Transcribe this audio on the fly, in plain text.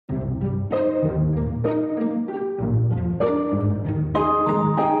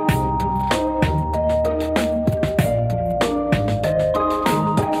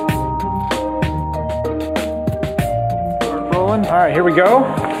we go.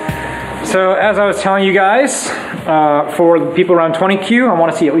 So as I was telling you guys, for the people around 20Q, I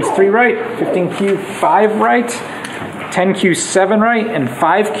want to see at least 3 right, 15Q, 5 right, 10Q, 7 right, and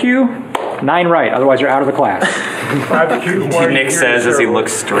 5Q, 9 right. Otherwise, you're out of the class. 5Q, Nick says as he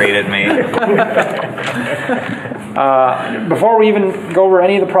looks straight at me. Before we even go over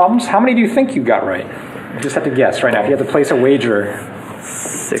any of the problems, how many do you think you got right? You just have to guess right now. If you had to place a wager.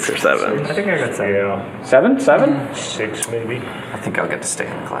 6 or 7. I think I got 7. Yeah. 7? 7? 6 maybe. I think I'll get to stay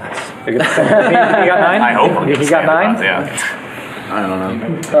in the class. You got 9? I hope I'm You got 9? Yeah. I don't know.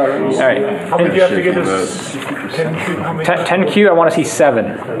 All right. How many do you have to get us? 10Q? How many? 10Q, I want to see 7.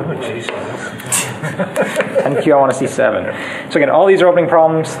 Oh, jeez. 10Q, I want to see 7. So again, all these are opening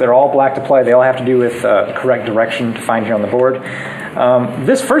problems. They're all black to play. They all have to do with correct direction to find here on the board.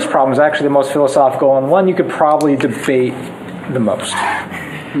 This first problem is actually the most philosophical and one you could probably debate the most.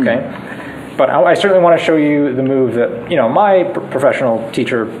 Okay, but I certainly want to show you the move that my professional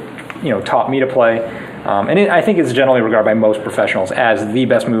teacher taught me to play, and I think it's generally regarded by most professionals as the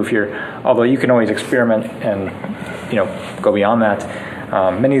best move here. Although you can always experiment and go beyond that.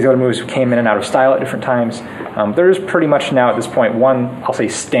 Many of the other moves came in and out of style at different times. There is pretty much now at this point one, I'll say,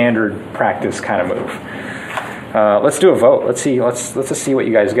 standard practice kind of move. Let's do a vote. Let's just see what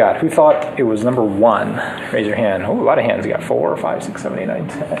you guys got. Who thought it was number 1? Raise your hand. Oh, a lot of hands. You got 4, 5, 6, 7, 8, 9,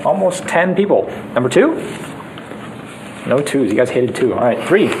 10. Almost 10 people. Number 2? No 2s. You guys hated 2. All right,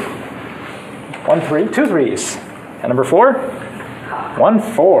 3. 1 3. 2 3s. And number 4? 1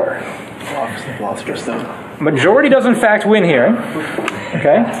 4. Lost your stone. Majority does in fact win here.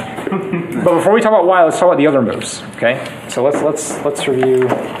 Okay. But before we talk about why, let's talk about the other moves. Okay. So let's review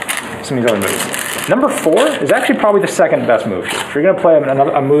some of these other moves. Number 4 is actually probably the second best move. If you're going to play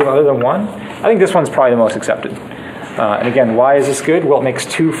a move other than 1, I think this one's probably the most accepted. And again, why is this good? Well, it makes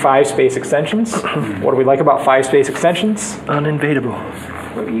 2 5-space extensions. What do we like about 5-space extensions? Uninvadable.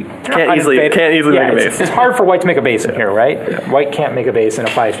 Can't easily make a base. It's hard for white to make a base in here, right? Yeah. White can't make a base in a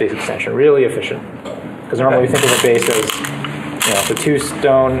 5-space extension. Really efficient. Because normally we think of a base as the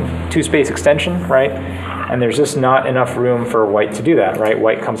 2-space extension, right? And there's just not enough room for white to do that, right?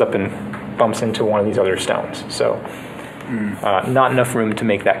 White comes up and bumps into one of these other stones. So not enough room to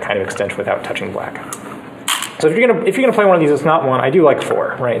make that kind of extension without touching black. So if you're gonna play one of these that's not 1, I do like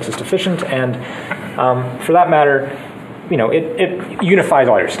 4, right? It's just efficient, and for that matter, it unifies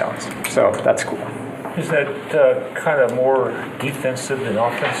all your stones. So that's cool. Is that kind of more defensive than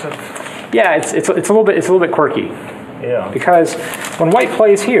offensive? Yeah, it's a little bit quirky. Yeah. Because when white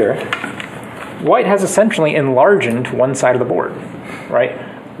plays here, white has essentially enlarged one side of the board, right?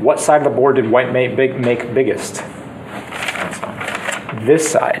 What side of the board did white make biggest? This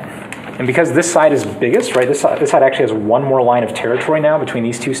side. And because this side is biggest, right, this side actually has one more line of territory now between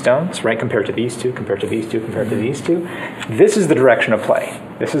these 2 stones, right, compared to these 2, compared to these 2, compared to these 2. This is the direction of play.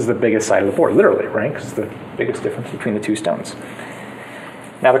 This is the biggest side of the board, literally, right, because it's the biggest difference between the 2 stones.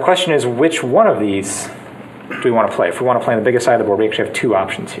 Now the question is, which one of these do we want to play? If we want to play on the biggest side of the board, we actually have 2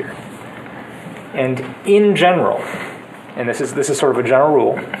 options here. And in general, and this is sort of a general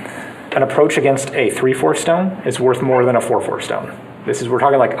rule, an approach against a 3/4 stone is worth more than a 4/4 stone. We're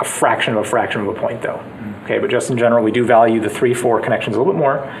talking like a fraction of a point though. Okay, but just in general, we do value the 3/4 connections a little bit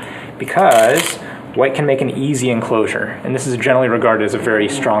more because white can make an easy enclosure, and this is generally regarded as a very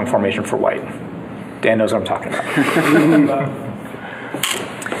strong formation for white. Dan knows what I'm talking about.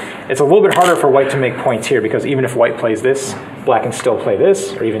 It's a little bit harder for white to make points here because even if white plays this, black can still play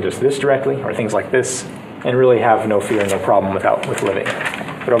this, or even just this directly, or things like this, and really have no fear, no problem with living.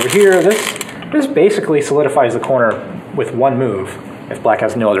 But over here, this basically solidifies the corner with 1 move if black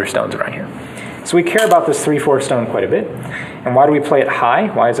has no other stones around here. So we care about this 3/4 stone quite a bit. And why do we play it high?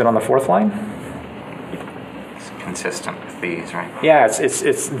 Why is it on the 4th line? It's consistent with these, right? Yeah,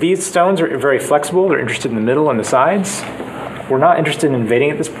 it's these stones are very flexible. They're interested in the middle and the sides. We're not interested in invading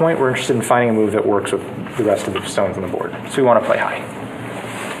at this point. We're interested in finding a move that works with the rest of the stones on the board. So we want to play high.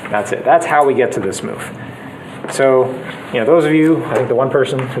 That's it. That's how we get to this move. So, those of you, I think the one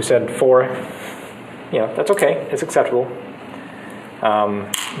person who said 4, that's okay. It's acceptable.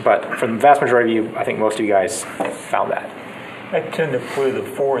 But for the vast majority of you, I think most of you guys found that. I tend to play the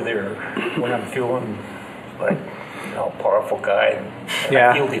 4 there when I'm feeling like powerful guy. And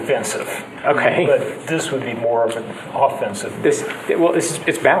I feel defensive. Okay. But this would be more of an offensive.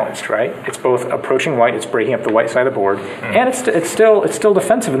 It's balanced, right? It's both approaching white, it's breaking up the white side of the board, and it's still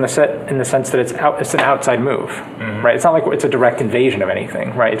defensive in the sense that it's an outside move, right? It's not like it's a direct invasion of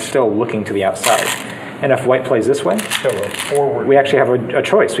anything, right? It's still looking to the outside. And if white plays this way, forward, we actually have a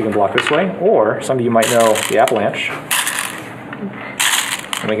choice. We can block this way, or some of you might know the avalanche,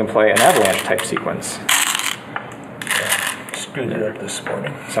 and we can play an avalanche type sequence. Screwed it up this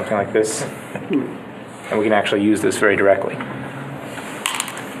morning. Something like this. And we can actually use this very directly.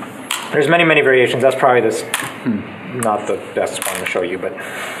 There's many, many variations. That's probably not the best one to show you, but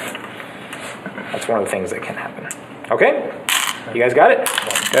that's one of the things that can happen. Okay? You guys got it?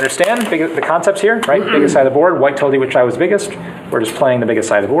 You understand the concepts here, right? Biggest side of the board. White told you which side was biggest. We're just playing the biggest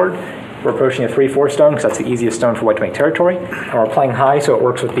side of the board. We're approaching a 3-4 stone because that's the easiest stone for white to make territory. And we're playing high, so it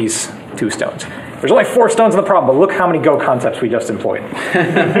works with these 2 stones. There's only 4 stones in the problem, but look how many go concepts we just employed.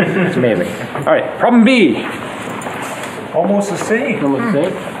 It's amazing. All right, problem B. Almost the same.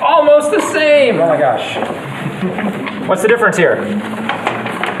 Almost the same! Oh my gosh. What's the difference here?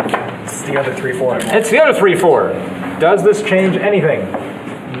 It's the other 3-4. It's the other 3-4. Does this change anything?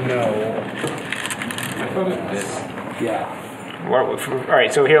 No. Yeah. All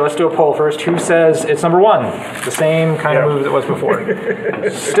right, so here, let's do a poll first. Who says it's number 1? The same kind of move that was before.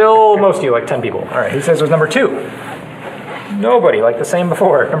 Still, most of you, like 10 people. All right, who says it was number 2? Nobody, like the same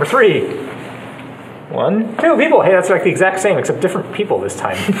before. Number 3? 1, 2 people. Hey, that's like the exact same, except different people this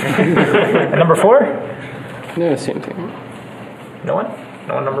time. And number 4? No, same thing. No one?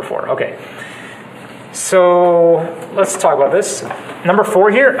 No one, number 4. Okay. So let's talk about this. Number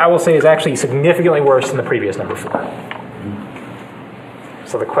 4 here, I will say, is actually significantly worse than the previous number 4.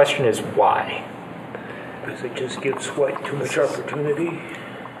 So the question is why? Because it just gives white too much opportunity.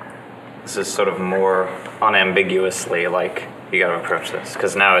 This is sort of more unambiguously like you got to approach this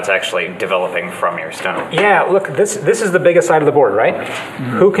because now it's actually developing from your stone. Yeah, look, this is the biggest side of the board, right?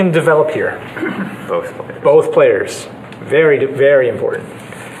 Mm-hmm. Who can develop here? Both players. Both players. Very, very important.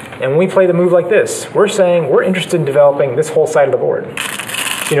 And when we play the move like this, we're saying we're interested in developing this whole side of the board.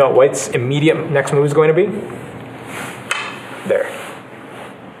 You know what white's immediate next move is going to be? There.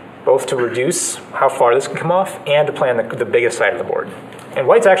 Both to reduce how far this can come off and to play on the biggest side of the board. And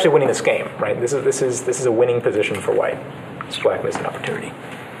white's actually winning this game, right? This is a winning position for white. It's black missed an opportunity.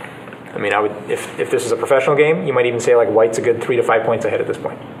 I mean, if this was a professional game, you might even say like white's a good 3 to 5 points ahead at this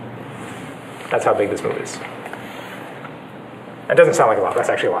point. That's how big this move is. That doesn't sound like a lot. That's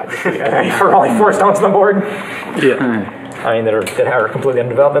actually a lot. For only 4 stones on the board. Yeah. I mean, that are completely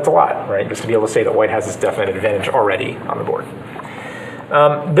undeveloped. That's a lot, right? Just to be able to say that white has this definite advantage already on the board.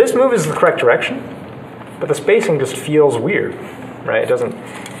 This move is the correct direction, but the spacing just feels weird, right? It doesn't.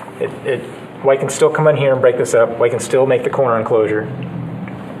 White can still come in here and break this up. White can still make the corner enclosure.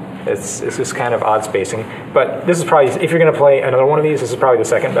 It's just kind of odd spacing. But this is probably, if you're going to play another one of these, this is probably the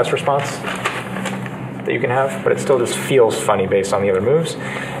second best response that you can have. But it still just feels funny based on the other moves.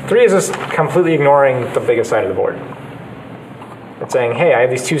 3 is just completely ignoring the biggest side of the board. It's saying, hey, I have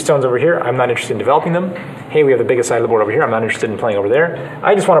these 2 stones over here. I'm not interested in developing them. Hey, we have the biggest side of the board over here. I'm not interested in playing over there.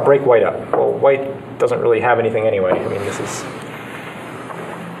 I just want to break white up. Well, white doesn't really have anything anyway. I mean,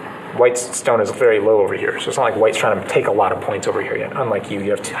 white's stone is very low over here. So it's not like white's trying to take a lot of points over here yet. Unlike you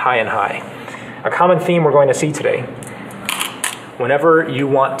have high and high. A common theme we're going to see today. Whenever you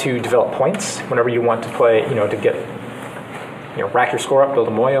want to develop points, whenever you want to play, to get, rack your score up, build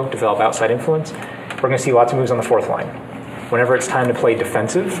a moyo, develop outside influence, we're going to see lots of moves on the 4th line. Whenever it's time to play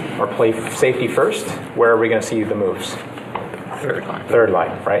defensive or play safety first, where are we going to see the moves? 3rd line. 3rd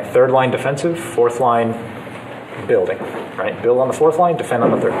line, right? 3rd line defensive, 4th line building, right? Build on the 4th line, defend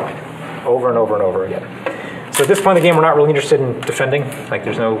on the 3rd line. Over and over and over again. So at this point in the game, we're not really interested in defending. Like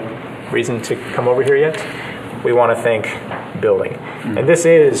there's no reason to come over here yet. We want to think building. And this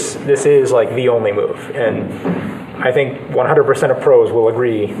is like the only move. And I think 100% of pros will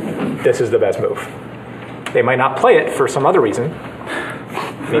agree this is the best move. They might not play it for some other reason.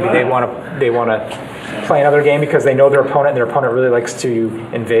 Maybe they want to play another game because they know their opponent and their opponent really likes to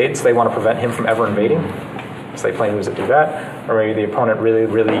invade, so they want to prevent him from ever invading. So they play moves that do that. Or maybe the opponent really,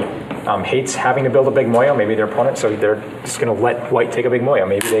 really hates having to build a big moyo. Maybe their opponent, so they're just going to let white take a big moyo.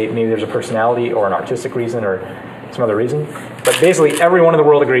 Maybe there's a personality or an artistic reason or some other reason. But basically, everyone in the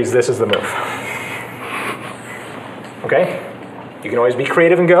world agrees this is the move. Okay? You can always be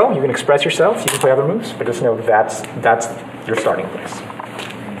creative and go. You can express yourself. You can play other moves. But just know that's your starting place.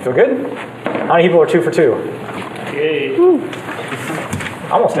 Feel good? How many people are 2 for 2? Yay.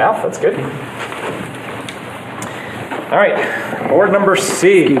 Almost half. That's good. All right. Board number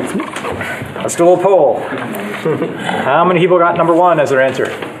C. Let's do a little poll. How many people got number 1 as their answer?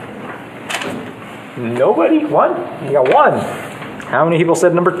 Nobody? 1? You got 1. How many people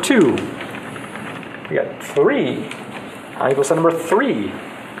said number 2? We got 3. How many people said number 3?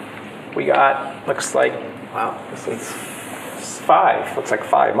 We got, looks like, wow, this is 5. Looks like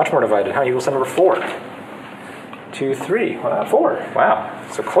 5. Much more divided. How many people said number 4? 2, 3. 4. Wow.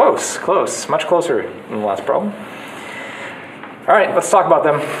 So close. Much closer than the last problem. All right, let's talk about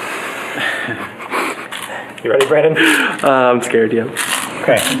them. You ready, Brandon? I'm scared, yeah.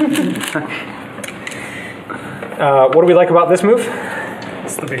 Okay. What do we like about this move?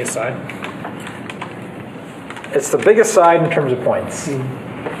 It's the biggest side. It's the biggest side in terms of points,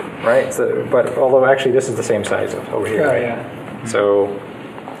 right? So, but although actually this is the same size over here, right? Yeah. So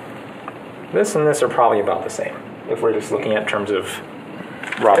this and this are probably about the same if we're just looking at terms of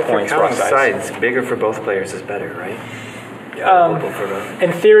raw If we're points, raw counting size. sides, bigger for both players is better, right? Equal for both.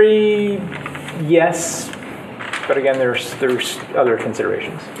 In theory, yes, but again, there's other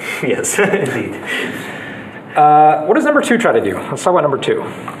considerations. Yes, indeed. What does number 2 try to do? Let's talk about number 2.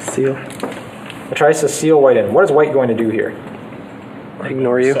 Seal. It tries to seal white in. What is white going to do here?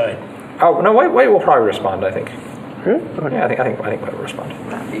 Ignore you. Side. Oh no, white will probably respond. I think. Really? Okay. Yeah, I think white will respond.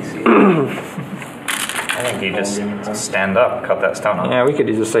 I think you just stand up, cut that stone off. Yeah, we could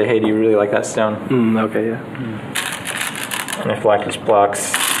just say, hey, do you really like that stone? Okay, yeah. And if black just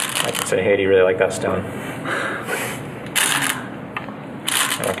blocks, I can say, hey, do you really like that stone?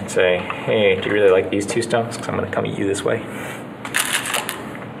 And I can say, hey, do you really like these 2 stones? Because I'm going to come at you this way.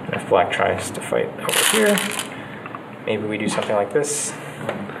 And if black tries to fight over here, maybe we do something like this.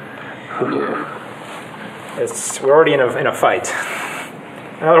 We're already in a fight.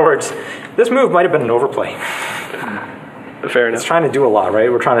 In other words, this move might have been an overplay. Fair enough. It's trying to do a lot,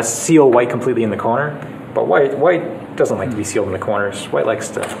 right? We're trying to seal white completely in the corner, but white doesn't like to be sealed in the corners. White likes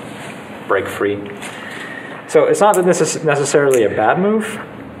to break free. So it's not that this is necessarily a bad move,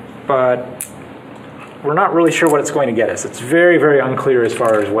 but we're not really sure what it's going to get us. It's very, very unclear as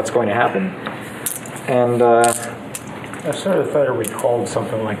far as what's going to happen. And I sort of thought I recalled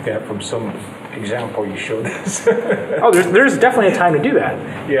something like that from some example you showed us. oh, there's definitely a time to do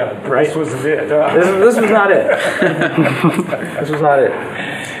that. Yeah, Right. this wasn't it. This was not it. This was not it.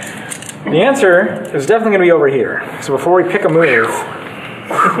 The answer is definitely going to be over here. So before we pick a move,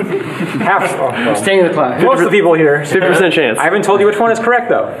 Staying in the class. most of the people here, 50% chance. I haven't told you which one is correct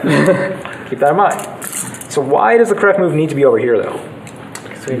though. Keep that in mind. So why does the correct move need to be over here though?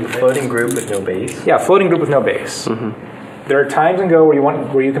 So we have a floating group with no base. Yeah, floating group with no base. There are times in Go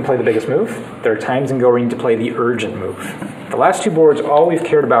where you can play the biggest move. There are times in Go where you need to play the urgent move. The last 2 boards, all we've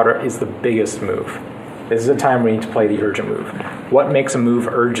cared about is the biggest move. This is a time where you need to play the urgent move. What makes a move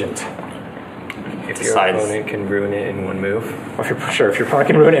urgent? If your opponent can ruin it in one move. If your opponent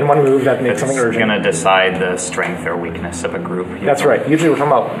can ruin it in one move, that makes It's something urgent. going to decide the strength or weakness of a group. That's right. Usually we're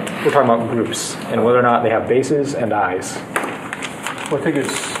talking about groups and whether or not they have bases and eyes. Well, I think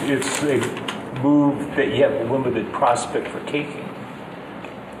it's a move that you have a limited prospect for taking.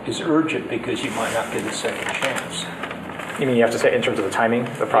 Is urgent because you might not get a second chance. You mean you have to say in terms of the timing,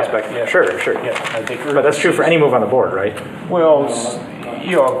 the prospect? Yeah. Sure. Yeah, I think. But that's true for any move on the board, right? Well,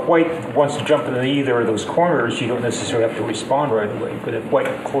 if white wants to jump into either of those corners, you don't necessarily have to respond right away. But if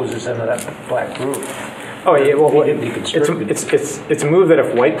white closes into that black group, Oh yeah. Well, you get deconstructed. it's a move that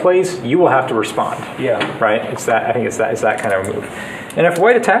if white plays, you will have to respond. Yeah. Right. I think it's that kind of a move. And if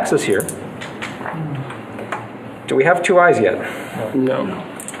white attacks us here, do we have 2 eyes yet? No.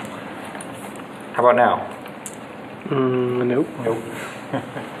 How about now? Nope. Nope.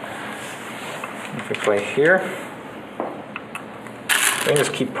 If we play here, we can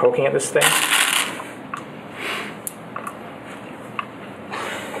just keep poking at this thing.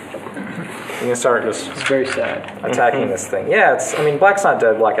 We can start just It's very sad. attacking this thing. Yeah, black's not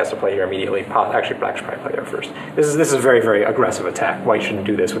dead. Black has to play here immediately. Actually, black should probably play there first. This is a very, very aggressive attack. White shouldn't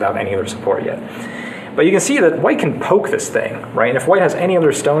do this without any other support yet. But you can see that white can poke this thing, right? And if white has any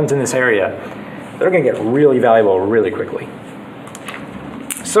other stones in this area, they're going to get really valuable really quickly.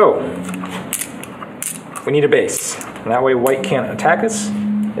 So, we need a base. And that way white can't attack us.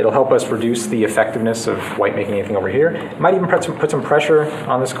 It'll help us reduce the effectiveness of white making anything over here. It might even put some pressure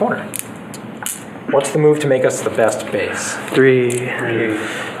on this corner. What's the move to make us the best base? 3.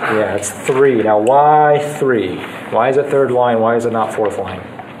 Yeah, it's 3. Now, why 3? Why is it 3rd line? Why is it not 4th line?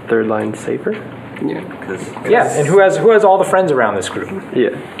 3rd line safer? Yeah. Yeah, and who has all the friends around this group?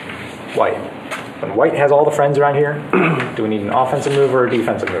 Yeah. White. When white has all the friends around here, do we need an offensive move or a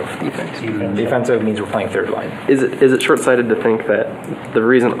defensive move? Defensive means we're playing 3rd line. Is it short-sighted to think that the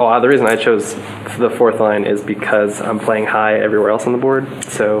reason I chose the 4th line is because I'm playing high everywhere else on the board?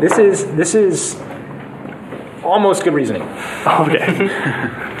 So This is almost good reasoning. okay.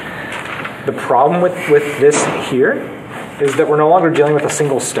 The problem with this here is that we're no longer dealing with a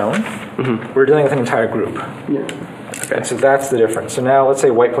single stone. We're dealing with an entire group. Okay, so that's the difference. So now let's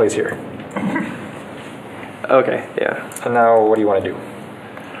say white plays here. Okay. Yeah. And now what do you want to do?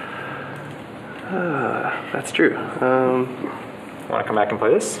 That's true. Want to come back and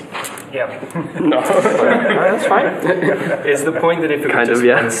play this? Yeah. No. All right, that's fine. Is the point that if it was Kind of, just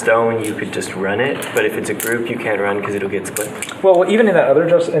yeah. one stone, you could just run it, but if it's a group, you can't run because it'll get split? Well, even in the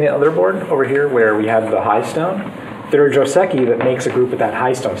other board over here where we have the high stone, there are Joseki that makes a group with that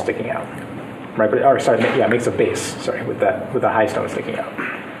high stone sticking out, right? But it makes a base. Sorry, with the high stone sticking out.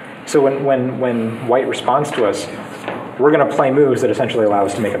 So when white responds to us, we're going to play moves that essentially allow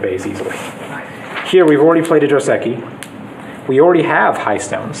us to make a base easily. Here we've already played a Joseki. We already have high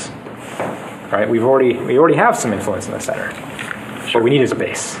stones, right? We already have some influence in the center. What we need is a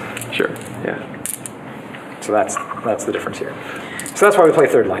base. Sure. Yeah. So that's the difference here. So that's why we play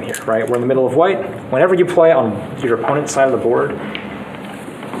third line here, right? We're in the middle of white. Whenever you play on your opponent's side of the board,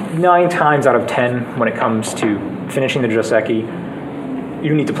 9 times out of 10, when it comes to finishing the Joseki,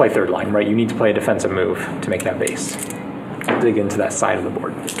 you need to play third line, right? You need to play a defensive move to make that base. Dig into that side of the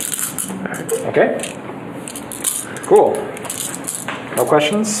board. Okay? Cool. No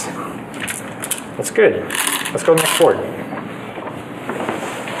questions? That's good. Let's go to the next board.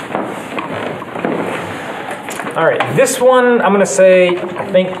 All right, this one, I'm going to say,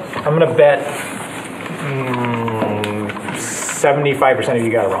 I'm going to bet 75% of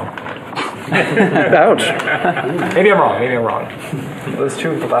you got it wrong. Ouch. Maybe I'm wrong. Well, that's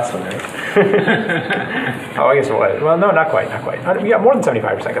true with the last one, right? Oh, I guess it was. Well, no, not quite. Yeah, more than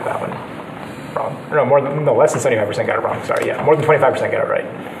 75% got that one wrong. No, less than 75% got it wrong. Sorry, yeah, more than 25% got it right.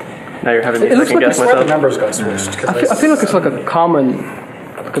 Now you're having me It looks second like guess it's where myself. the numbers got switched. I feel like it's like a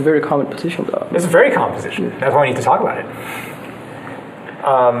very common position, though. It's a very common position. That's why we need to talk about it.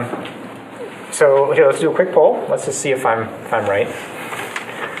 So here, let's do a quick poll. Let's just see if I'm right.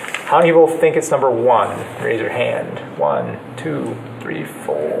 How many people think it's number 1? Raise your hand. 1, 2, 3,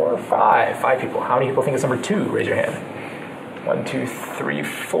 4, 5. 5 people. How many people think it's number 2? Raise your hand. 1, 2, 3,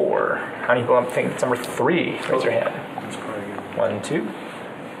 4. How many people think it's number 3? Raise your hand. 1, 2.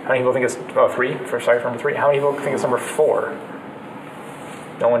 How many people think it's 3? Sorry for number 3. How many people think it's number 4?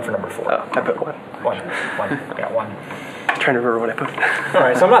 No one for number 4. Oh, I put 1. 1. I got 1. I'm trying to remember what I put. All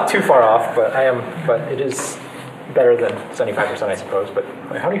right, so I'm not too far off, but it is better than 75%, I suppose. But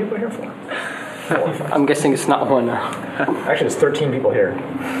how many people are here for? 4 or 5. I'm guessing it's not one now. Actually, there's 13 people here.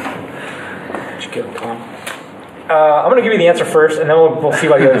 Did you get it, Tom? I'm going to give you the answer first, and then we'll see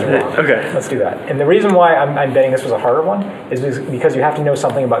why the others are wrong. Okay. Let's do that. And the reason why I'm betting this was a harder one is because you have to know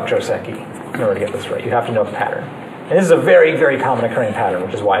something about Joseki in order to get this right. You have to know the pattern. And this is a very, very common occurring pattern,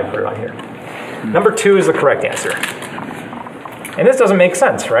 which is why I put it on here. Number 2 is the correct answer. And this doesn't make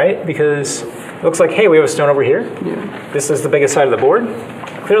sense, right? Because it looks like, hey, we have a stone over here. Yeah. This is the biggest side of the board.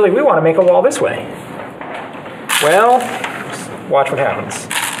 Clearly, we want to make a wall this way. Well, watch what happens.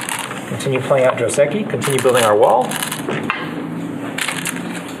 Continue playing out Joseki. Continue building our wall.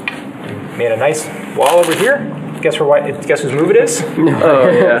 Made a nice wall over here. Guess whose move it is? Oh,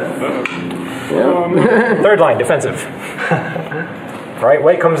 yeah. Third line, defensive. Right,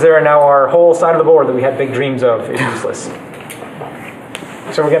 white comes there, and now our whole side of the board that we had big dreams of is useless.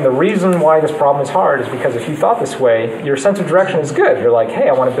 So again, the reason why this problem is hard is because if you thought this way, your sense of direction is good. You're like, hey,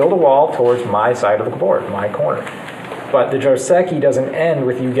 I want to build a wall towards my side of the board, my corner. But the Joseki doesn't end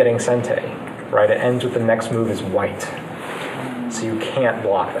with you getting Sente, right? It ends with the next move is white. So you can't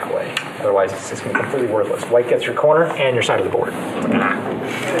block that way. Otherwise, it's just going to be completely worthless. White gets your corner and your side of the board.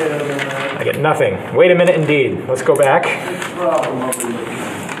 I get nothing. Wait a minute, indeed. Let's go back.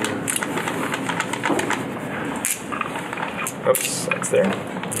 Oops, that's there.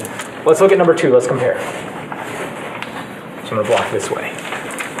 Let's look at number 2. Let's compare. So I'm going to block this way.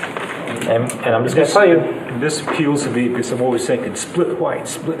 And I'm just going to tell you. This appeals to me because I'm always thinking split white.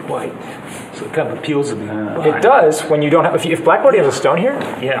 So it kind of appeals to me. It does when you don't have. If black already has a stone here,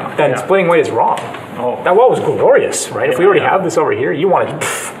 then splitting white is wrong. Oh. That wall was glorious, right? If we already have this over here, you want to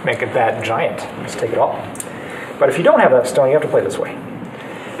make it that giant. Just take it all. But if you don't have that stone, you have to play this way.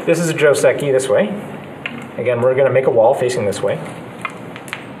 This is a Joseki this way. Again, we're going to make a wall facing this way.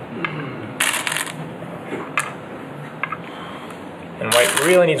 And white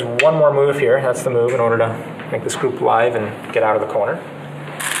really needs one more move here. That's the move in order to make this group live and get out of the corner.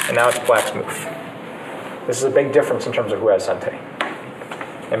 And now it's black's move. This is a big difference in terms of who has Sente.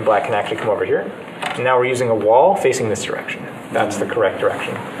 And black can actually come over here. And now we're using a wall facing this direction. That's the correct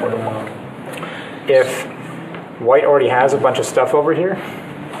direction for the wall. If white already has a bunch of stuff over here,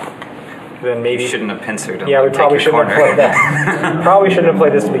 then maybe... You shouldn't have pincered him. Yeah, we probably shouldn't have played that. Probably shouldn't have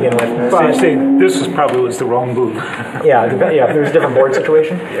played this to begin with. So I'm saying this was the wrong move. Yeah, if there's a different board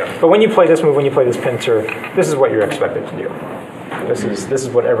situation. Yeah. But when you play this move, when you play this pincer, this is what you're expected to do. This is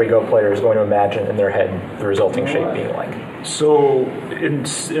what every Go player is going to imagine in their head the resulting shape being like. So in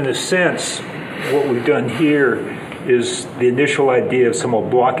a sense, what we've done here is the initial idea of someone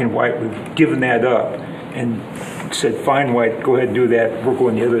blocking white. We've given that up and said, fine, white, go ahead and do that. We're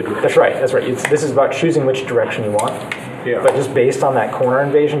going the other direction. That's right. That's right. This is about choosing which direction you want. Yeah. But just based on that corner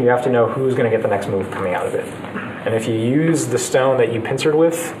invasion, you have to know who's going to get the next move coming out of it. And if you use the stone that you pincered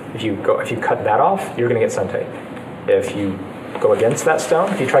with, if you cut that off, you're going to get Sente. If you go against that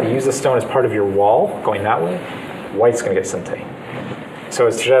stone, if you try to use the stone as part of your wall, going that way, white's going to get Sente. So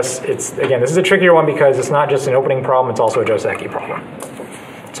again, this is a trickier one because it's not just an opening problem, it's also a Joseki problem.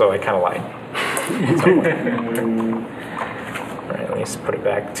 So I kind of lied. All right, let me just put it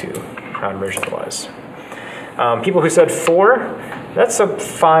back to how it originally was. People who said 4, that's a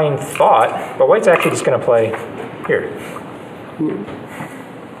fine thought, but white's actually just going to play here.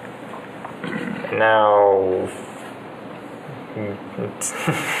 Now,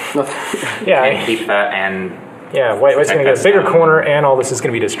 yeah, Can't keep that and yeah, white's going to get a bigger corner, and all this is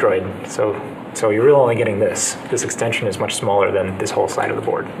going to be destroyed. So you're really only getting this. This extension is much smaller than this whole side of the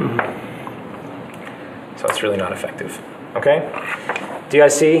board. So it's really not effective. Okay. Do you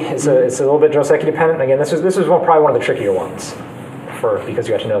guys see? It's a little bit Joseki dependent. Again, this is probably one of the trickier ones, because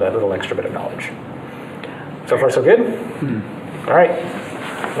you have to know that little extra bit of knowledge. So far, so good. All right.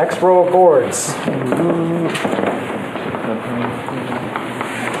 Next row of boards.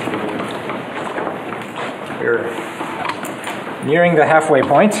 We're nearing the halfway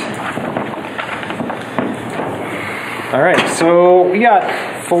point. All right. So we got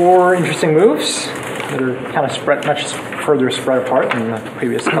 4 interesting moves that are kind of much further spread apart than the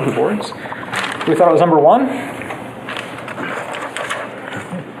previous couple boards. We thought it was number 1.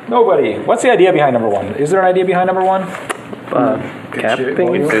 Nobody. What's the idea behind number 1? Is there an idea behind number 1?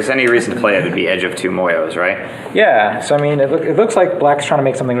 Capping? if there's any reason to play it, it'd be edge of 2 moyos, right? Yeah. So I mean, it looks like black's trying to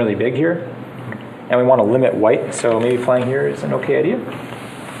make something really big here, and we want to limit white. So maybe playing here is an okay idea.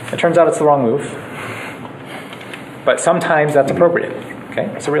 It turns out it's the wrong move, but sometimes that's appropriate. Okay,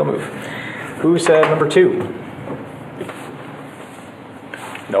 it's a real move. Who said number 2?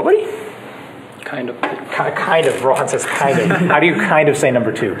 Nobody? Kind of. Kind of. Rohan says kind of. How do you kind of say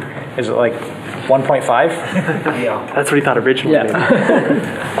number 2? Is it like 1.5? Yeah. That's what he thought originally. Yeah.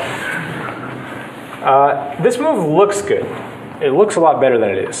 This move looks good. It looks a lot better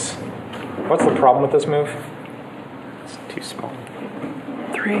than it is. What's the problem with this move? It's too small.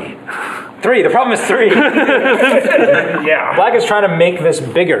 3. 3. The problem is 3. Yeah. Black is trying to make this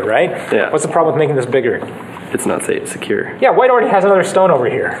bigger, right? Yeah. What's the problem with making this bigger? It's not safe, secure. Yeah, white already has another stone over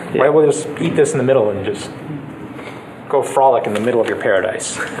here. Yeah. White will just eat this in the middle and just go frolic in the middle of your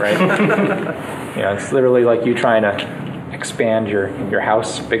paradise, right? It's literally like you trying to expand your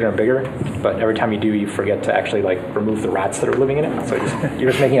house bigger and bigger, but every time you do, you forget to actually remove the rats that are living in it. So you're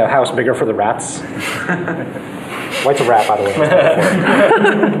just making a house bigger for the rats. White's a rat, by the way.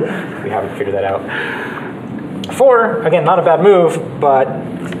 We haven't figured that out. 4, again, not a bad move, but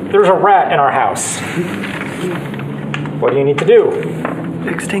there's a rat in our house. What do you need to do?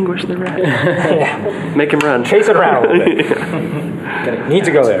 Extinguish the rat. Yeah. Make him run. Chase it around a little bit. Need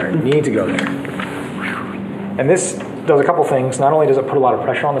to go there. Need to go there. And this does a couple things. Not only does it put a lot of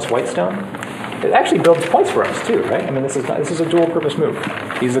pressure on this white stone, it actually builds points for us too, right? I mean, this is a dual-purpose move.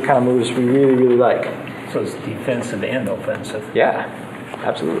 These are the kind of moves we really, really like. So it's defensive and offensive. Yeah,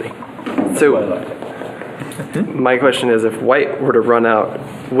 absolutely. So, my question is, if white were to run out,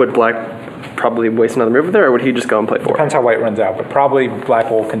 would black probably waste another move there, or would he just go and play 4? Depends how white runs out, but probably black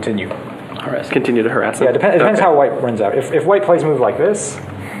will continue. Continue to harass him? Yeah, it depends Okay. how white runs out. If white plays a move like this,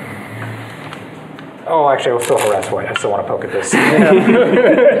 oh, actually, I will still harass white. I still want to poke at this.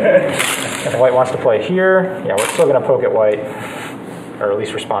 If white wants to play here, yeah, we're still going to poke at white, or at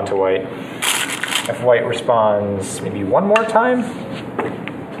least respond to white. If white responds maybe one more time,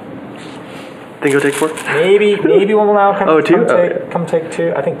 Then go take 4? maybe one will now come, Oh, 2? come take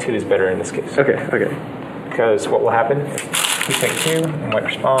 2. I think 2 is better in this case. Okay. Because what will happen if we take 2 and white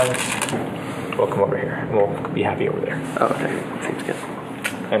responds, we'll come over here. And we'll be happy over there. Oh, okay. Seems good.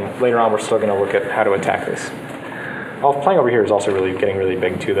 And later on, we're still going to look at how to attack this. Playing over here is also getting really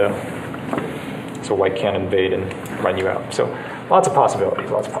big too, though. So white can invade and run you out. So lots of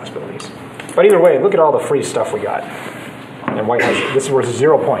possibilities. But either way, look at all the free stuff we got. And white has, this is worth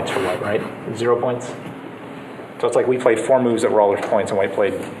 0 points for white, right? 0 points. So it's like we played 4 moves that were all worth points, and white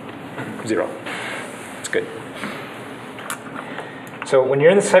played 0. It's good. So when you're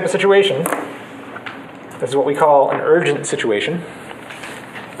in this type of situation, this is what we call an urgent situation.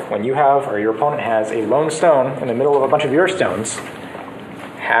 When you have, or your opponent has, a lone stone in the middle of a bunch of your stones,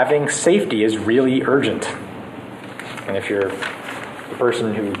 having safety is really urgent. And if you're the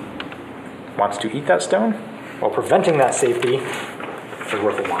person who wants to eat that stone, well, preventing that safety is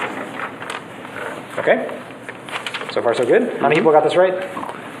worth a lot. Okay? So far, so good. How many people got this right?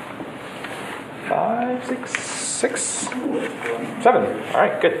 5, 6, 7. All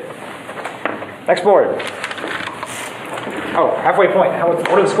right, good. Next board. Oh, halfway point. What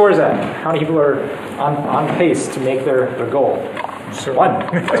are the scores at? How many people are on pace to make their goal?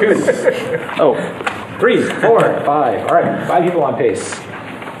 1, 2, 3, 4, 5. All right, 5 people on pace.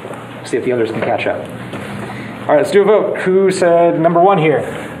 See if the others can catch up. All right, let's do a vote. Who said number 1 here?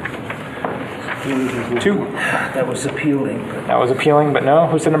 2. That was appealing. That was appealing, but no.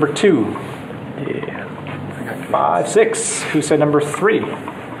 Who said number 2? Yeah. 5, 6. Who said number 3?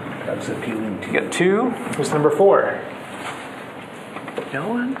 That was appealing You too. got 2. Who said number 4? No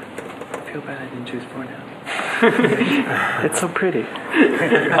one? I feel bad I didn't choose 4 now. It's so pretty.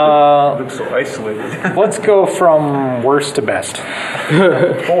 Looks so isolated. Let's go from worst to best.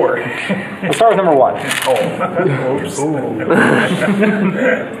 4. Let's start with number 1.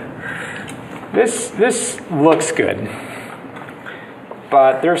 This looks good,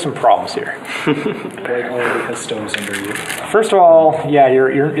 but there are some problems here. Black already has stones under you. First of all, yeah,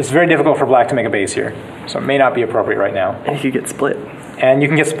 it's very difficult for black to make a base here, so it may not be appropriate right now. And you could get split. And you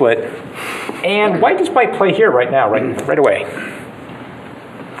can get split. And white just might play here right now, right away.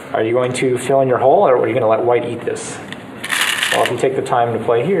 Are you going to fill in your hole, or are you going to let white eat this? Well, if you take the time to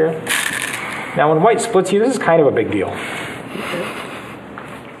play here. Now, when white splits you, this is kind of a big deal.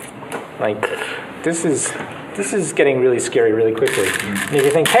 Like, this is getting really scary really quickly. And if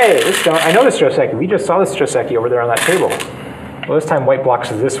you think, hey, I know this Joseki. We just saw this Joseki over there on that table. Well, this time white blocks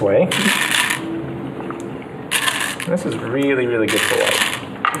this way. This is really, really good for white.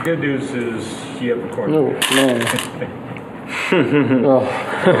 The good news is you have a corner. No, man.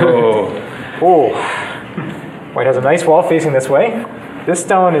 Oh. White has a nice wall facing this way. This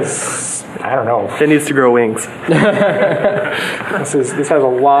stone is, I don't know. It needs to grow wings. This has a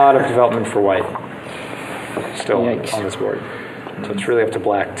lot of development for white still Yikes. on this board. So it's really up to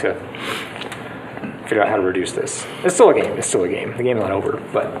black to figure out how to reduce this. It's still a game. It's still a game. The game's not over,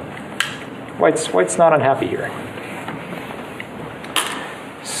 but white's not unhappy here.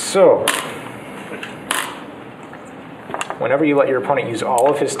 So, whenever you let your opponent use all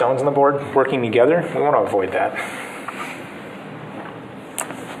of his stones on the board working together, we want to avoid that.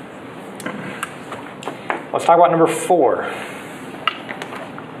 Let's talk about number 4.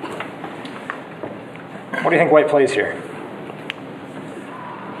 What do you think white plays here?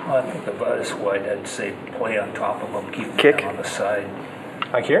 Well, I think about as white, I'd say play on top of them, keep Kick. them on the side.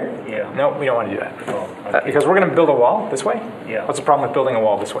 Like here? Yeah. No, we don't want to do that. Well, Because we're going to build a wall this way? Yeah. What's the problem with building a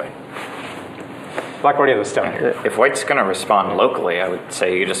wall this way? Black already has a stone here. If white's going to respond locally, I would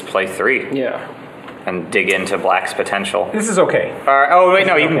say you just play 3 Yeah. and dig into black's potential. This is okay. Oh, wait,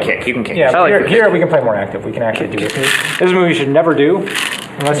 no, you can kick. You can kick. Yeah, I like here we can play more active. We can actually do this move. This is a move you should never do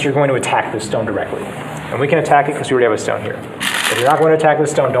unless you're going to attack this stone directly. And we can attack it because we already have a stone here. If you're not going to attack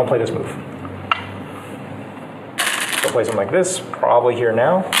this stone, don't play this move. So play something like this, probably here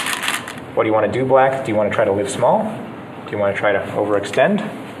now. What do you want to do, black? Do you want to try to live small? Do you want to try to overextend?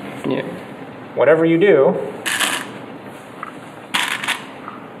 Yeah. Whatever you do,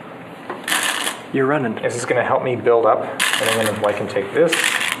 You're running. this is going to help me build up, and then I can take this.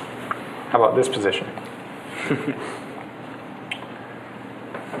 How about this position?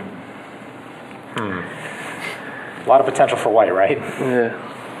 A lot of potential for white, right? Yeah.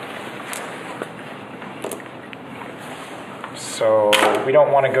 So we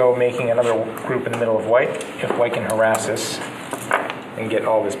don't want to go making another group in the middle of white if white can harass us and get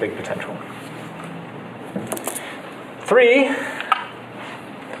all this big potential. 3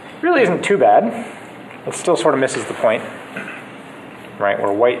 really isn't too bad. It still sort of misses the point, right?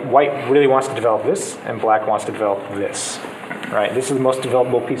 Where white really wants to develop this and black wants to develop this, right? This is the most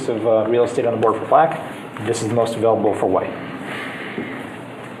developable piece of real estate on the board for black. This is the most developable for white.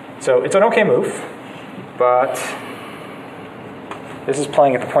 So it's an okay move, but this is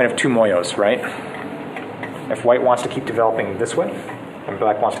playing at the point of 2 moyos, right? If white wants to keep developing this way, and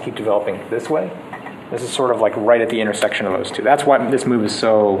black wants to keep developing this way, this is sort of like right at the intersection of those two. That's why this move is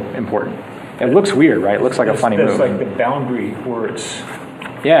so important. It looks weird, right? It looks like a funny that's move. like the boundary where it's,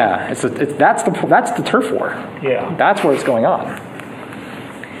 Yeah, that's the turf war. yeah. That's where it's going on.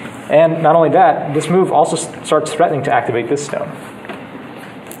 And not only that, this move also starts threatening to activate this stone.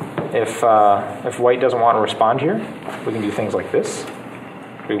 If white doesn't want to respond here, we can do things like this.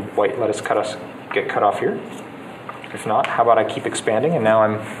 White let us get cut off here. If not, how about I keep expanding and now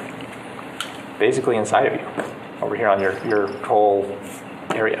I'm basically inside of you, over here on your whole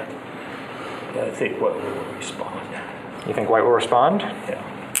area. I think what will respond. You think white will respond? Yeah.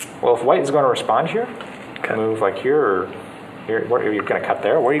 Well, if white is going to respond here, move like here or Here, what are you going to cut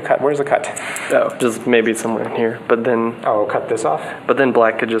there? Where you cut? Where's the cut? Oh, just maybe somewhere in here. But then Cut this off. But then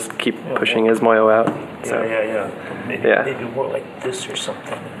black could just keep pushing his Moyo out. So. Yeah. Maybe, Yeah. maybe more like this or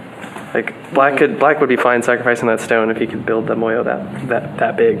something. Like black would be fine sacrificing that stone if he could build the Moyo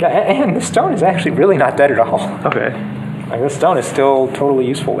that big. Yeah, and this stone is actually really not dead at all. Okay. Like this stone is still totally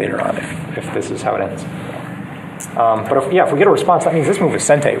useful later on if this is how it ends. But if we get a response, that means this move was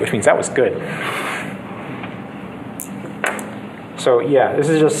Sente, which means that was good. So yeah, this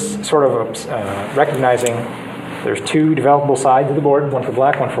is just sort of recognizing there's two developable sides of the board, one for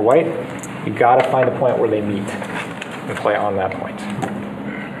black, one for white. You got to find a point where they meet and play on that point.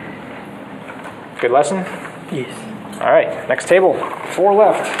 Good lesson? Yes. All right, next table, 4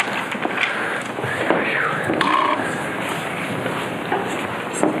 left.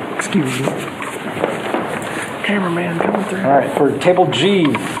 Excuse me. Cameraman coming through. All right, for table G,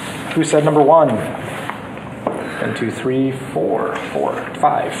 who said number 1? 1, 2, 3, 4,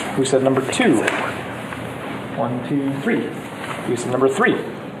 5. Who said number 2? 1, 2, 3. Who said number 3?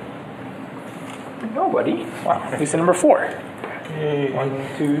 Nobody. Wow. Who said number 4?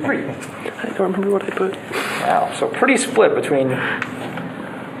 1, 2, 3. I don't remember what I put. Wow. So pretty split between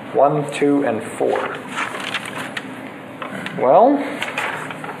 1, 2, and 4. Well,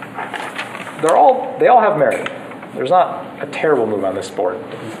 they all have merit. There's not a terrible move on this board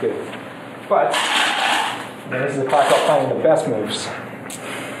that is good. But this is the class about finding the best moves.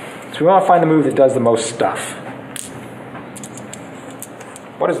 So we want to find the move that does the most stuff.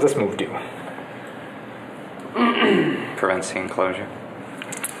 What does this move do? Prevents the enclosure.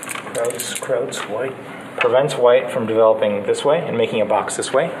 Crowds white. Prevents white from developing this way and making a box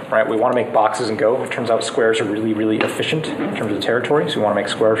this way, right? We want to make boxes and go. It turns out squares are really, really efficient in terms of territory, so we want to make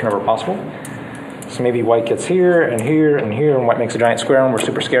squares whenever possible. So maybe white gets here, and here, and here, and white makes a giant square, and we're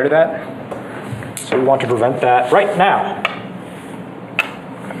super scared of that. So we want to prevent that right now.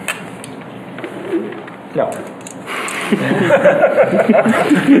 No.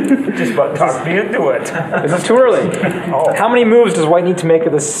 Just about talk me into it. This is too early. How many moves does white need to make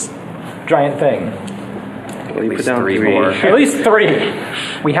of this giant thing? At least 3 more. At least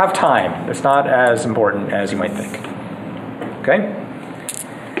 3. We have time. It's not as important as you might think. Okay?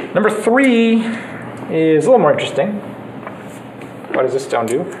 Number 3 is a little more interesting. What does this stone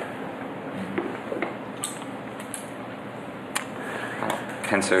do?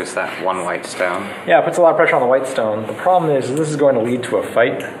 Pincers that one white stone. Yeah, it puts a lot of pressure on the white stone. The problem is this is going to lead to a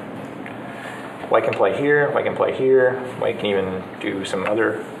fight. White can play here, white can play here, white can even do some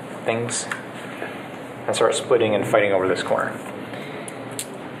other things and start splitting and fighting over this corner.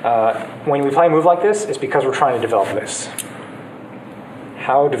 When we play a move like this, it's because we're trying to develop this.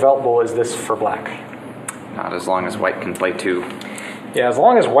 How developable is this for black? Not as long as white can play 2. Yeah, as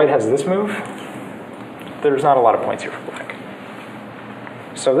long as white has this move, there's not a lot of points here for black.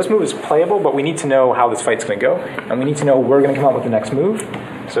 So this move is playable, but we need to know how this fight's going to go, and we need to know we're going to come up with the next move,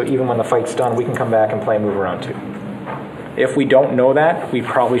 so even when the fight's done, we can come back and play a move around 2. If we don't know that, we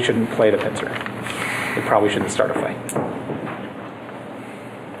probably shouldn't play the pincer. We probably shouldn't start a fight.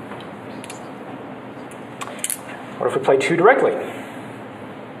 What if we play 2 directly?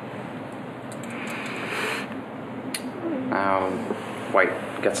 Now,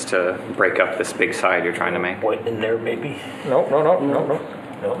 white gets to break up this big side you're trying to make. White in there, maybe? No.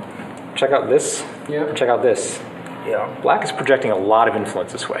 No? Check out this. Yeah. And check out this. Yeah. Black is projecting a lot of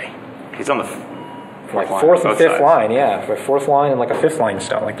influence this way. He's on the Like line, 4th and both 5th sides. line, yeah. Like 4th line and like a 5th line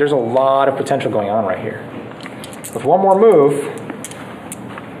stone. Like there's a lot of potential going on right here. With one more move,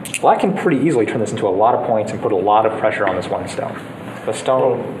 black can pretty easily turn this into a lot of points and put a lot of pressure on this one stone. The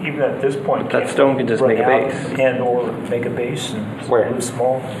stone, Well, even at this point, That stone can just run make a out base. and or make a base and Where? live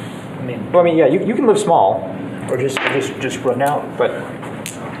small. yeah, you can live small, Or just run out. but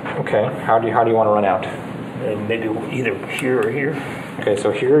okay, how do you want to run out? And maybe either here or here. Okay,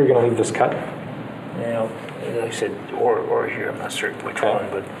 so here you're going to leave this cut. Yeah, like I said, or here. I'm not certain which Okay. one,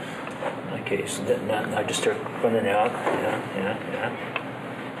 but in my case, then I just start running out. Yeah.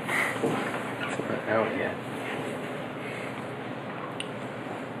 Oh, yeah.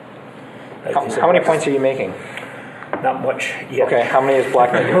 How many points are you making? Not much yet. Okay, how many is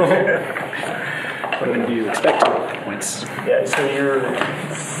black making? What do you expect? Points. Yeah, so you're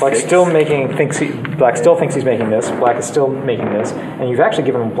Black still thinks he's making this. Black is still making this, and you've actually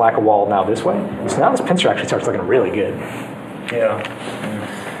given black a wall now this way. So now this pincer actually starts looking really good. yeah.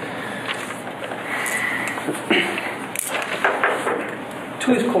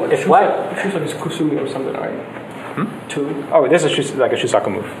 Two is called If black- Shusaki is Kusumi or something, right? 2. Oh, this is like a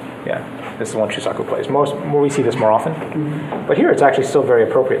Shusaku move. Yeah, this is the one Shusaku plays. More we see this more often. But here it's actually still very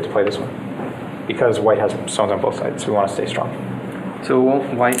appropriate to play this one. because white has stones on both sides, so we want to stay strong. So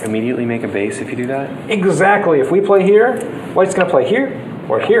won't white immediately make a base if you do that? Exactly. If we play here, white's going to play here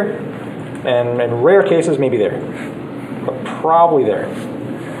or here, and in rare cases, maybe there. But probably there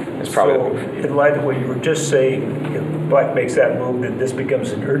is probably the So, move. in light of what you were just saying, if black makes that move, then this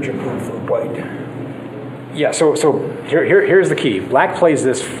becomes an urgent move for white. Yeah, so here's the key. Black plays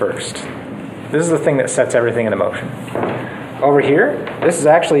this first. This is the thing that sets everything into motion. Over here, this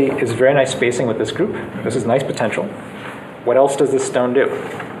is very nice spacing with this group. This is nice potential. What else does this stone do?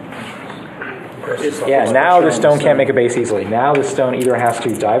 Yeah, now the stone can't make a base easily. Now the stone either has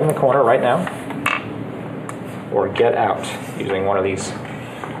to dive in the corner right now or get out using one of these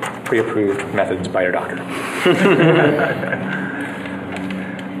pre-approved methods by your doctor.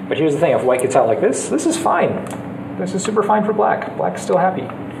 But here's the thing, if white gets out like this is fine. This is super fine for black. Black's still happy.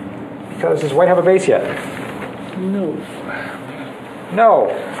 Because does white have a base yet? No. No.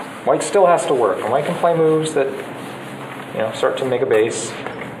 White still has to work. And white can play moves that start to make a base.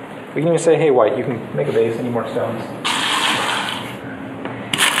 We can even say, hey, white, you can make a base, any more stones.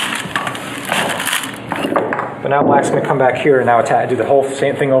 But now black's going to come back here and now do the whole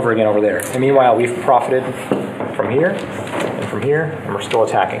same thing over again over there. And meanwhile, we've profited from here and from here, and we're still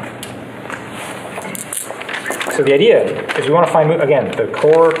attacking. So the idea is we want to find, again, the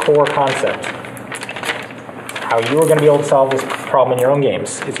core concept. How you are going to be able to solve this problem in your own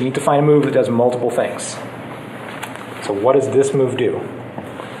games is you need to find a move that does multiple things. So what does this move do?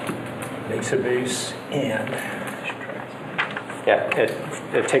 Makes a base and... Yeah,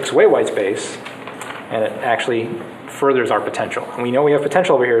 it takes away white's base, and it actually furthers our potential. And we know we have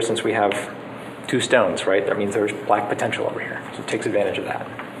potential over here since we have 2 stones, right? That means there's black potential over here. So it takes advantage of that.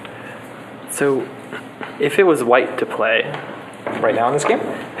 So if it was white to play, Right now in this game?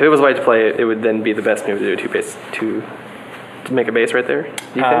 if it was white to play, it would then be the best move to do to make a base right there, do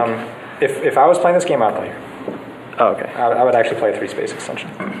you think? If I was playing this game, I'd play here. Oh, okay. I would actually play a 3-space extension.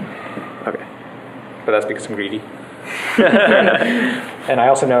 Okay. But that's because I'm greedy. And I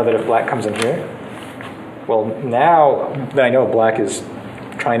also know that if black comes in here, well, now that I know black is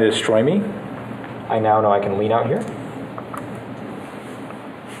trying to destroy me, I now know I can lean out here,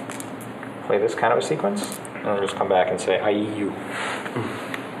 play this kind of a sequence, and then just come back and say, I eat you.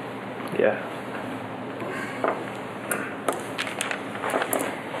 Yeah.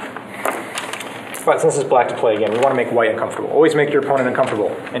 But since it's black to play again, we want to make white uncomfortable. Always make your opponent uncomfortable.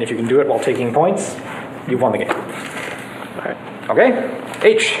 And if you can do it while taking points, you've won the game. All right. Okay?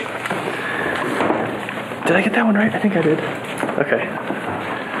 H. Did I get that one right? I think I did. Okay.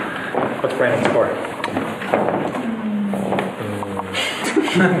 What's Brandon's score?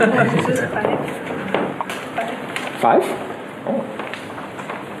 Five? Oh.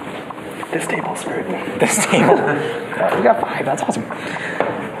 This table screwed me. This table. We got 5. That's awesome.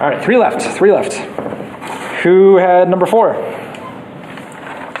 All right, 3 left. 3 left. Who had number 4?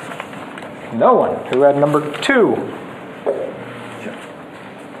 No one. Who had number 2?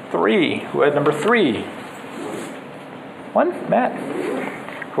 3. Who had number 3? 1? Matt.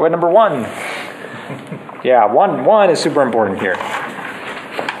 Who had number 1? Yeah, 1 is super important here.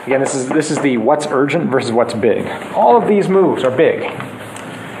 Again, this is the what's urgent versus what's big. All of these moves are big.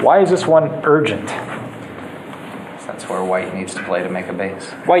 Why is this one urgent? That's where white needs to play to make a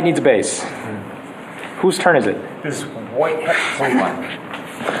base. White needs a base. Whose turn is it? This white... White one.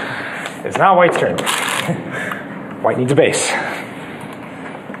 It's not white's turn. White needs a base.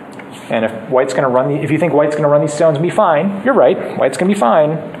 And if white's going to run, if you think white's going to run these stones and be fine, you're right. White's going to be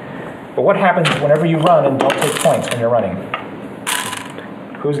fine. But what happens whenever you run and don't take points when you're running?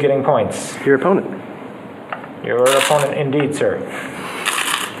 Who's getting points? Your opponent. Your opponent, indeed, sir.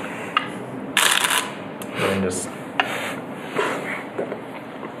 And just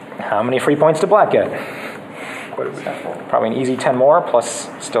how many free points did black get? What is that for? Probably an easy 10 more, plus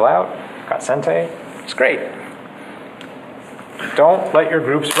still out. Got Sente. It's great. Don't let your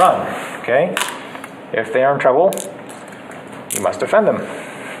groups run, okay? If they are in trouble, you must defend them.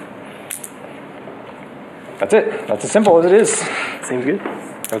 That's it. That's as simple as it is. Seems good.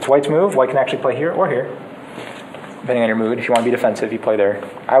 If it's white's move, white can actually play here or here, depending on your mood. If you want to be defensive, you play there.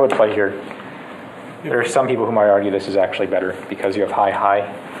 I would play here. There are some people who might argue this is actually better because you have high,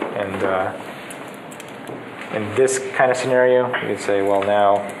 and in this kind of scenario, you could say, well,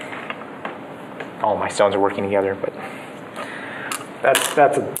 now all my stones are working together, but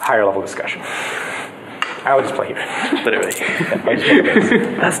that's a higher level discussion. I would just play here. Literally.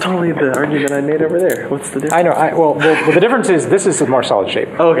 That's totally the argument I made over there. What's the difference? I know. Well, the difference is this is a more solid shape.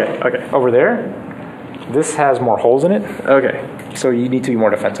 Oh, okay. Okay. Over there, this has more holes in it, Okay. so you need to be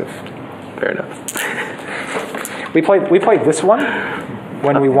more defensive. Fair enough. We played this one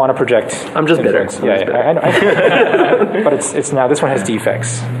when we want to project. I'm just bitter. influence. I'm just bitter. I know. But it's now, this one has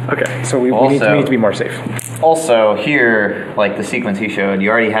defects. Okay. So we need to be more safe. Also, here, like the sequence he showed, you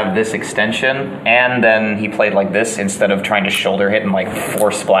already have this extension, and then he played like this instead of trying to shoulder hit and like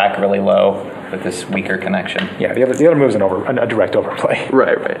force black really low with this weaker connection. Yeah, the other move's a direct overplay.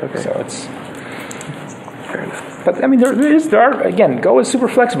 Right. Okay. So it's. Fair enough. But I mean, there are again, Go is super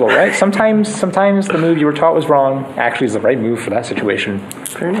flexible, right? Sometimes the move you were taught was wrong actually is the right move for that situation.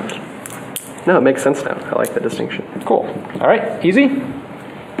 Fair enough. No, it makes sense now. I like the distinction. Cool. All right, easy.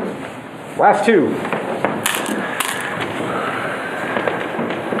 Last two.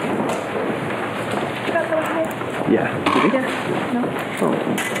 Yeah. Did you? No.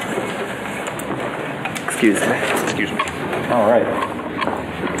 Excuse me. Excuse me. All right.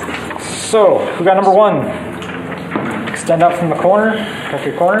 So we got number one. Extend out from the corner. Check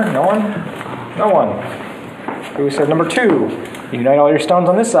your corner. No one. No one. Who said number two? Unite all your stones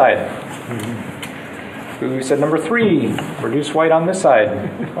on this side. Who said number three? Reduce white on this side.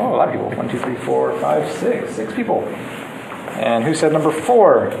 Oh, a lot of people. 1, 2, 3, 4, 5, 6. 6 people. And who said number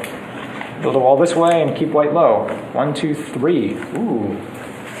four? Build a wall this way and keep white low. 1, 2, 3. Ooh.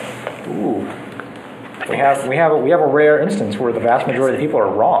 We have a rare instance where the vast majority of the people are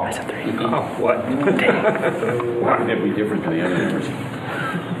wrong. Oh, what? Why would it be different than the other numbers?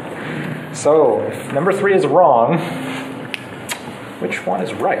 So, if number 3 is wrong, which one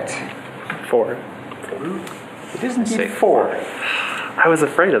is right? 4. It is indeed 4. I was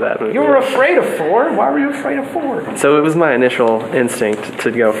afraid of that movie. You were afraid of 4? Why were you afraid of 4? So it was my initial instinct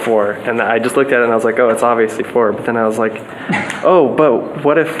to go 4, and I just looked at it and I was like, oh, it's obviously 4. But then I was like, oh, but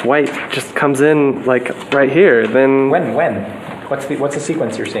what if white just comes in like right here? Then When? What's the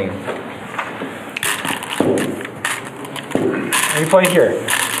sequence you're seeing? You play here.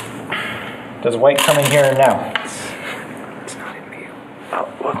 Does white come in here now? it's not in view. Oh,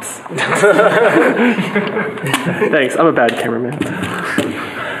 whoops. Thanks. I'm a bad cameraman.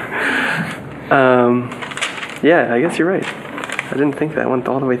 Yeah, I guess you're right. I didn't think that went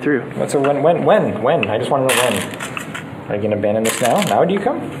all the way through. What's a when? I just want to know when. Are you going to abandon this now? Now do you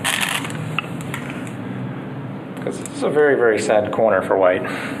come? Because this is a very, very sad corner for white.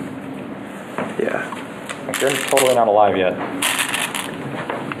 Yeah. Like, they're totally not alive yet.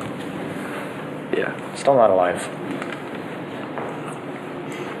 Yeah. Still not alive.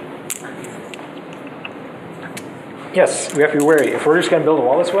 Yes, we have to be wary. If we're just going to build a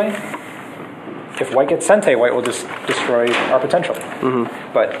wall this way, if white gets Sente, white will just destroy our potential.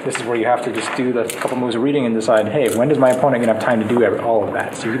 Mm-hmm. But this is where you have to just do the couple moves of reading and decide, hey, when is my opponent going to have time to do all of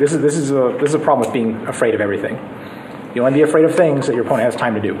that? So this is a problem with being afraid of everything. You only be afraid of things that your opponent has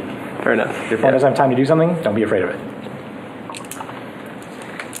time to do. Fair enough. If your opponent doesn't have time to do something, don't be afraid of it.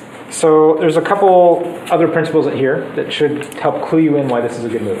 So there's a couple other principles here that should help clue you in why this is a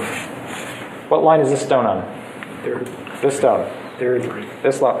good move. What line is this stone on? Third. This stone. Third.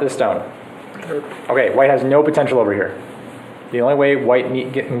 This stone. Okay, white has no potential over here. The only way white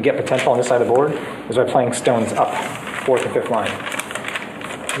can get potential on this side of the board is by playing stones up, 4th and 5th line.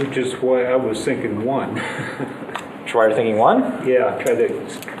 Which is why I was thinking 1. Which why you're thinking 1? Yeah, try to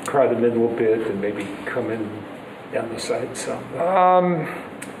crowd them in a little bit and maybe come in down the side some.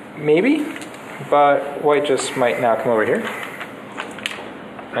 Maybe, but white just might now come over here.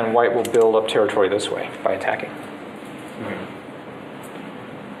 And white will build up territory this way by attacking.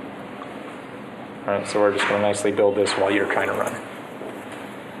 All right, so we're just going to nicely build this while you're trying to run.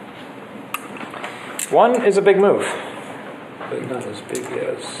 1 is a big move. But not as big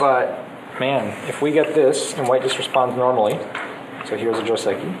as... But, man, if we get this, and white just responds normally, so here's a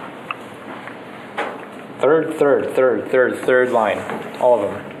Joseki. Third line, all of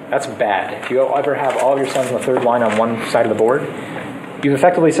them. That's bad. If you ever have all of your stones on the 3rd line on one side of the board, you've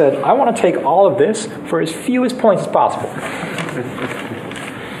effectively said, I want to take all of this for as few as points as possible.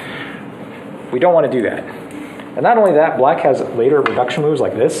 We don't want to do that. And not only that, black has later reduction moves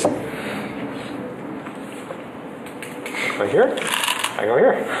like this. Right here. I go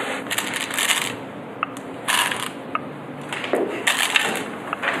here.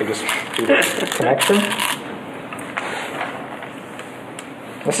 They just do this connection.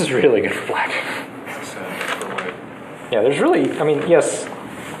 This is really good for black. Yeah, there's really, I mean, yes,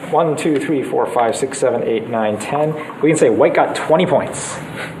 1, 2, 3, 4, 5, 6, 7, 8, 9, 10. We can say white got 20 points.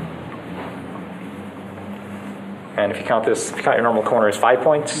 And if you count your normal corner as 5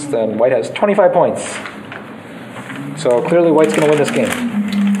 points, then white has 25 points. So clearly white's going to win this game.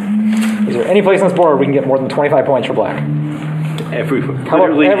 Is there any place on this board where we can get more than 25 points for black?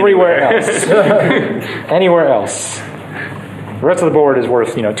 Everywhere else. Anywhere else. The rest of the board is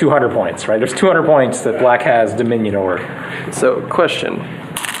worth, 200 points, right? There's 200 points that black has dominion over. So, question.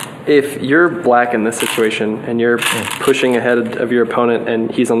 If you're black in this situation and you're pushing ahead of your opponent and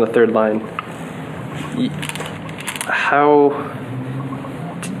he's on the third line, how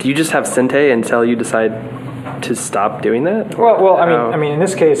do you just have Sente until you decide to stop doing that? Well, I mean, in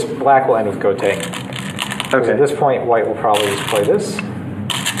this case, black will end with Gote. Okay. At this point, white will probably just play this,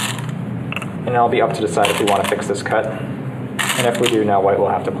 and it'll be up to decide if we want to fix this cut. And if we do, now white will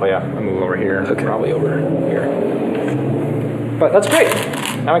have to play a move over here, probably over here. But that's great.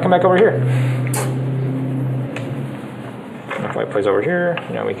 Now we come back over here. If white plays over here,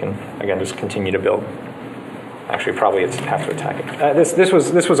 we can again just continue to build. Actually, probably it's have to attack it. This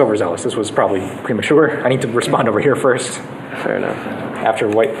was overzealous. This was probably premature. I need to respond over here first. Fair enough. After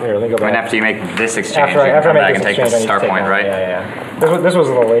white, here, let me go back. And after you make this exchange, After you I come make back this and take exchange, the I need to start take point, one. right? Yeah. This was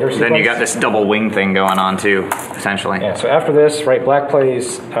a little later sequence. Then you got this double wing thing going on too, essentially. Yeah, so after this, right, black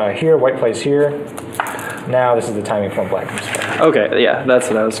plays here, white plays here. Now this is the timing from black. Okay, yeah, that's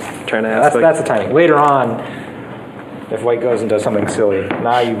what I was trying to ask. That's the timing. Later on, if white goes and does something silly,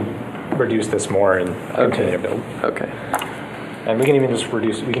 now you reduce this more and continue to build. Okay. And we can even just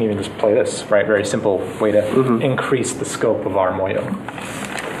play this, right? Very simple way to increase the scope of our moito.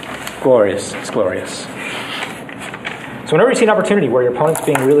 Glorious. It's glorious. So whenever you see an opportunity where your opponent's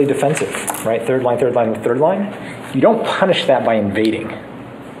being really defensive, right? Third line, third line, you don't punish that by invading.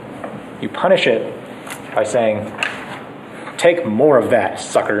 You punish it by saying, take more of that,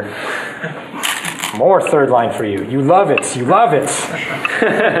 sucker. More third line for you. You love it.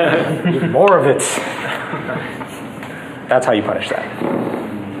 More of it. That's how you punish that.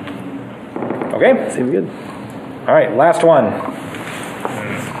 Okay? Seems good. All right, last one.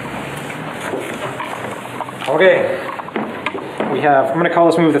 Okay. I'm going to call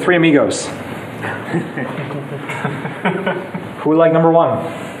this move the Three Amigos. Who would like number one?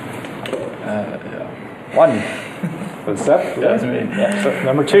 One. Was Seth? That's me. Yeah, so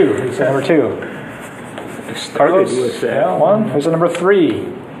number two. Who's number two? Carlos? Yeah, one. Who's number three?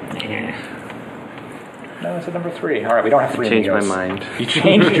 No, it's at number three. All right, we don't have three Changed my amigos. mind. You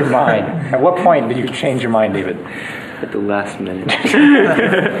changed your mind. At what point did you change your mind, David? At the last minute.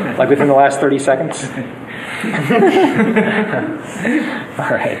 Like within the last 30 seconds?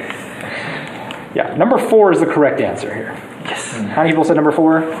 All right. Yeah, number 4 is the correct answer here. Yes. How many people said number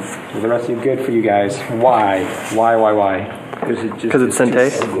 4? The rest of you, good for you guys. Why? Because it's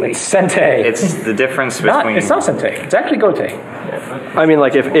Sente? It's Sente. It's the difference between... It's not Sente. It's actually Gote. I mean,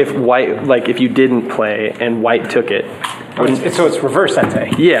 like if white, like if you didn't play and white took it, So it's reverse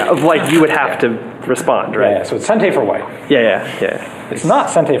Sente. yeah, like you would have to respond, right? Yeah, so it's Sente for white. Yeah. It's not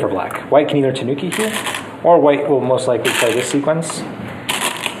Sente for black. White can either Tanuki here, or white will most likely play this sequence,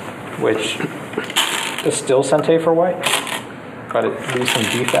 which is still Sente for white, but it leaves some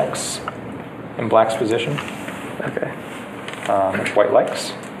defects in black's position. Okay. Which white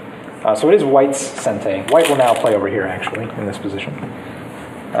likes. So it is white's Sente. White will now play over here, actually, in this position.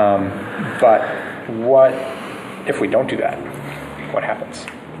 But what if we don't do that? What happens?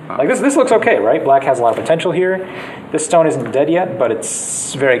 Like this looks okay, right? Black has a lot of potential here. This stone isn't dead yet, but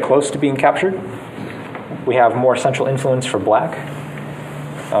it's very close to being captured. We have more central influence for black.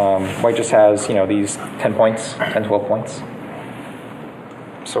 White just has, these 10 points, 10, 12 points.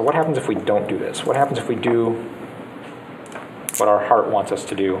 So what happens if we don't do this? What happens if we do what our heart wants us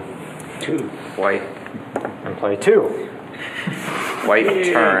to do? 2. White. And play 2. White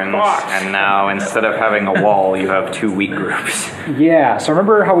turns, and now instead of having a wall, you have 2 weak groups. Yeah, so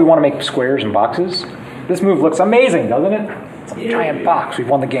remember how we want to make squares and boxes? This move looks amazing, doesn't it? It's a giant box. We've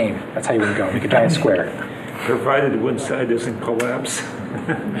won the game. That's how you would go. Make a giant square. Provided one side doesn't collapse.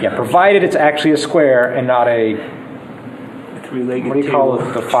 Yeah, provided it's actually a square and not a... Three-legged What do you call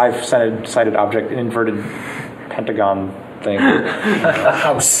it? The 5-sided object, an inverted pentagon thing. A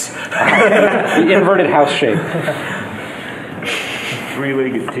house. The inverted house shape.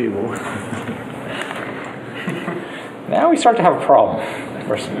 Three-legged table. Now we start to have a problem.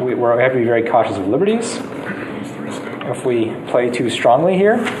 We have to be very cautious of liberties. If we play too strongly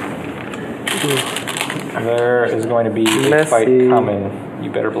here, there is going to be a fight coming. You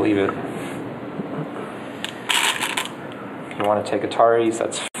better believe it. If you want to take Ataris,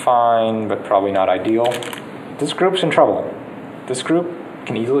 that's fine, but probably not ideal. This group's in trouble. This group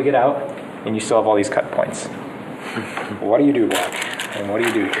can easily get out, and you still have all these cut points. What do you do, Black? And what do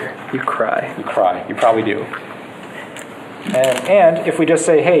you do here? You cry. You cry. You probably do. And if we just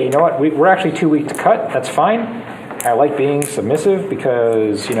say, hey, you know what? We're actually too weak to cut. That's fine. I like being submissive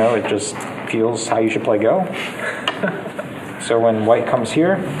because, it just feels how you should play Go. So when white comes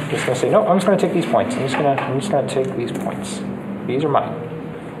here, I'm just going to say, no, I'm just going to take these points. I'm just going to take these points. These are mine.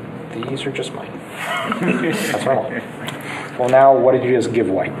 These are just mine. That's right. Well, now what did you just give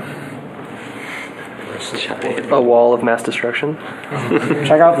white? A wall of mass destruction.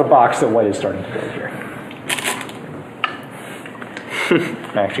 Check out the box that white is starting to build here.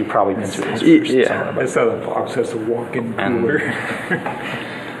 Actually, probably been through this first. Yeah. That's how the box has a walk-in cooler.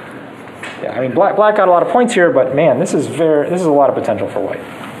 Yeah, I mean, black got a lot of points here, but man, this is a lot of potential for white.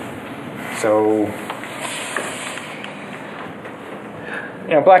 So,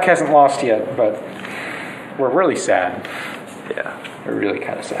 black hasn't lost yet, but we're really sad. Yeah. We're really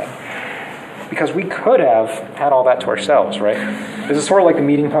kind of sad. Because we could have had all that to ourselves, right? This is sort of like the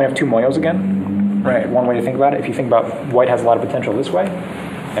meeting point of two moyos again, right? One way to think about it. If you think about white has a lot of potential this way,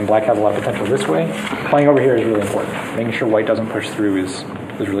 and black has a lot of potential this way, playing over here is really important. Making sure white doesn't push through is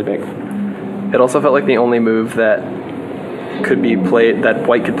really big. It also felt like the only move that could be played, that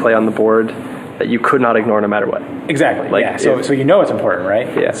white could play on the board, that you could not ignore no matter what. Exactly. Like, yeah. So you know it's important, right?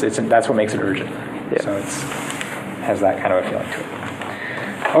 Yeah. That's what makes it urgent. Yeah. So it has that kind of a feeling to it.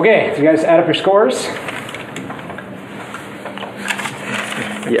 Okay, so you guys add up your scores.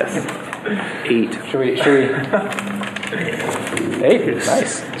 Yes. 8. Should we? 8.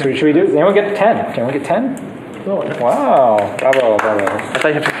 Nice. Should we do? Does anyone get 10? Can anyone get 10? Oh, nice. Wow. Bravo. I thought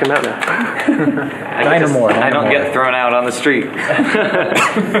you have to come out now. 9 or more. I don't get thrown out on the street.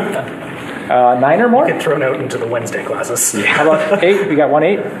 9 or more? Get thrown out into the Wednesday classes. How about 8? We got 1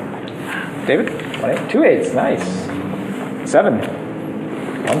 8. David? 1 8. 2 8s. Nice. 7.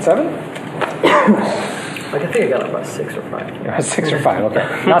 1 7. I think I got about 6 or 5. 6 or 5. Okay.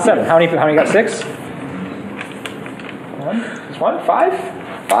 Not 7. How many got 6? 1. Just 1. 5.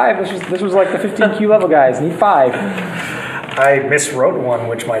 5. This was like the 15Q level guys. Need 5. I miswrote one,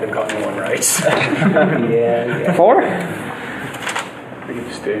 which might have gotten one right. Yeah. 4. You get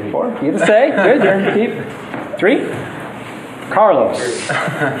to stay. 4. You get to stay. Good. You're in keep. 3. Carlos.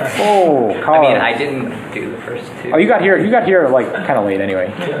 Oh, Carlos. I mean, I didn't do the first 2. Oh, you got here like kind of late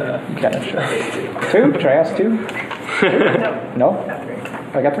anyway. Yeah. 2? Should I ask 2? No.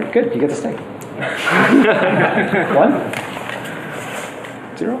 I got 3. Good. You get to stay. 1.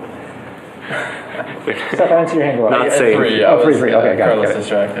 0. Step that into your hand. Not safe. 3. Oh, 3. Okay, got Carlos it.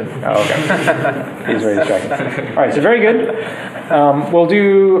 distracted. Oh, okay. He's very distracted. All right, so very good. We'll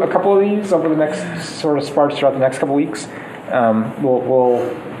do a couple of these over the next sort of sparks throughout the next couple of weeks.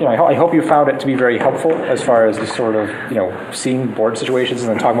 I hope you found it to be very helpful as far as just sort of, seeing board situations and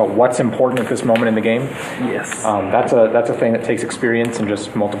then talking about what's important at this moment in the game. Yes. That's a thing that takes experience and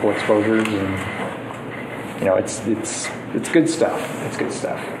just multiple exposures, and it's good stuff. It's good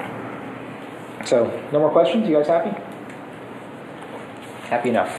stuff. So, no more questions? You guys happy? Happy enough.